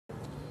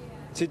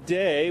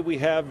Today we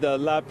have the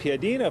La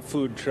Piadina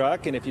food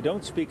truck, and if you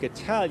don't speak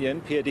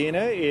Italian,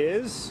 Piadina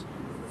is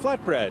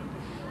flatbread.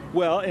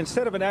 Well,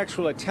 instead of an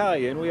actual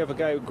Italian, we have a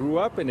guy who grew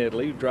up in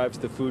Italy who drives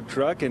the food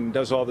truck and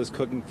does all this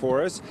cooking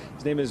for us.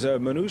 His name is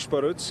Manoush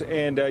Barutz,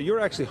 and you're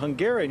actually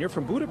Hungarian. You're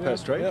from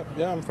Budapest, right?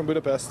 Yeah, I'm from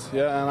Budapest.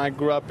 Yeah, and I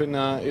grew up in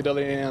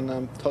Italy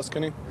and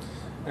Tuscany,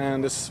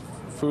 and this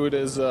food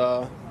is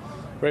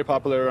very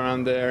popular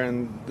around there,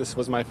 and this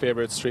was my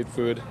favorite street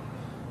food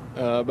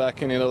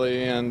back in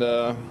Italy. And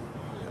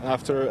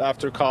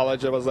after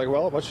college, I was like,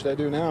 well, what should I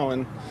do now?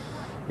 And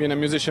being a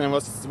musician,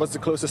 what's the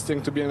closest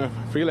thing to being a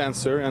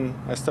freelancer? And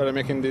I started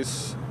making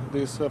these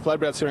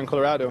flatbreads here in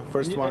Colorado.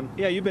 First one.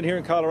 Yeah, you've been here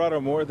in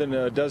Colorado more than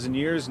a dozen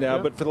years now,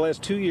 but for the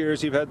last 2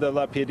 years you've had the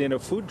La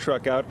Piadina food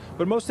truck out,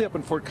 but mostly up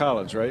in Fort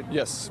Collins, right?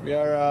 Yes, we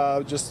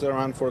are just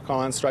around Fort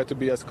Collins, try to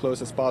be as close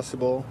as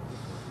possible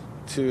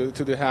to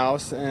the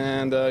house.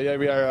 And yeah,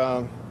 we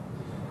are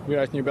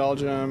at New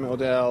Belgium,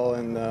 Odell,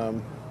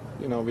 and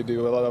we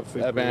do a lot of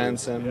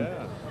events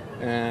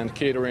and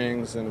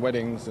caterings and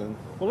weddings. And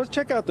well, let's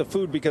check out the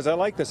food because I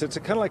like this. It's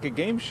kind of like a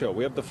game show.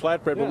 We have the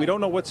flatbread, but we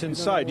don't know what's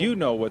inside. You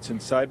know what's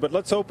inside, but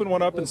let's open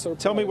one up and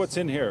tell me what's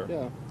in here.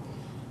 Yeah.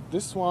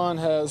 This one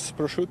has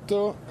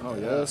prosciutto,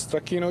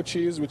 stracchino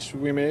cheese, which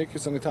we make.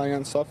 It's an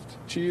Italian soft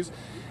cheese.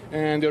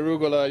 And the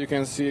arugula, you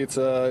can see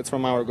it's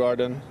from our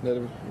garden.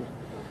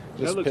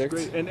 That looks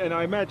great. And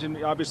I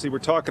imagine, obviously, we're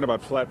talking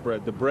about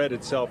flatbread. The bread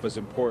itself is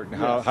important,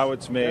 how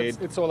it's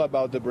made. It's all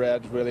about the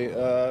bread, really.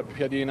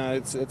 Piadina,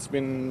 it's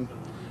been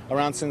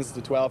around since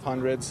the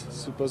 1200s,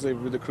 supposedly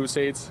with the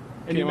Crusades.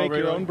 And you make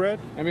your own bread?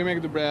 And we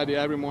make the bread,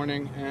 every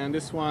morning. And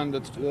this one,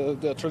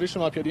 the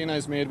traditional Piadina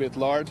is made with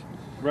lard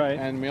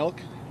and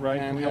milk. Right.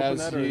 And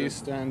has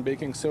yeast and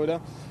baking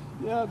soda.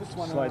 Yeah, this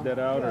one. Slide that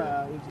out.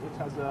 Yeah, it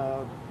has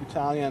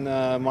Italian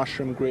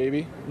mushroom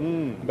gravy,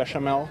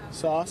 bechamel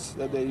sauce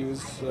that they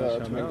use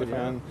to make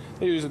different.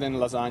 They use it in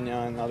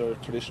lasagna and other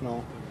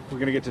traditional. We're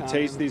going to get to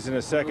taste these in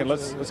a second.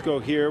 Let's go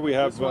here. We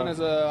have. This one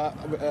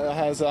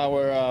has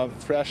our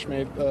fresh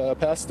made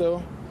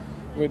pesto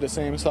with the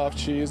same soft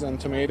cheese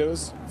and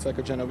tomatoes. It's like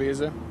a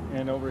Genovese.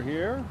 And over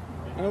here.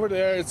 And over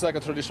there, it's like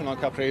a traditional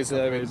caprese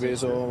with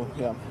basil.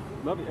 Yeah.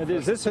 Lovely. And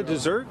is this a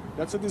dessert?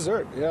 That's a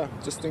dessert. Yeah.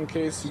 Just in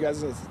case you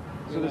guys.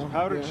 So there's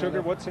powdered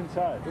sugar. What's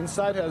inside?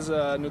 Inside has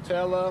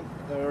Nutella,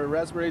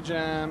 raspberry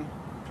jam,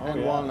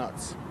 and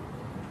walnuts.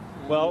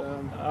 Well,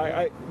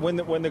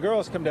 when the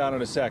girls come down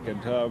in a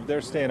second,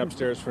 they're staying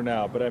upstairs for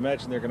now, but I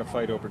imagine they're going to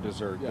fight over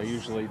dessert. Yes. They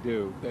usually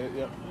do.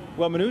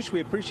 Well, Manoush,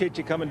 we appreciate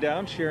you coming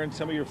down, sharing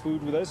some of your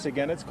food with us.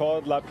 Again, it's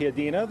called La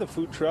Piadina, the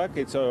food truck.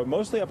 It's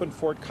mostly up in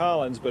Fort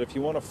Collins, but if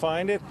you want to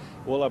find it,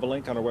 we'll have a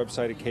link on our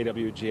website at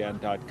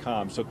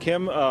kwgn.com. So,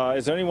 Kim,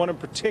 is there anyone in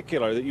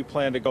particular that you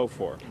plan to go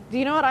for? Do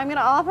you know what? I'm going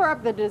to offer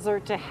up the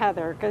dessert to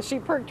Heather because she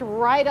perked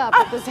right up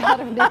at the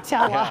sound of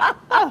Nutella.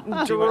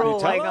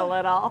 Drooling a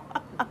little.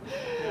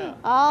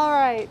 All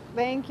right.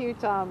 Thank you,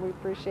 Tom. We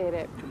appreciate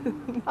it.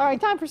 All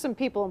right, time for some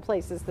people and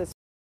places this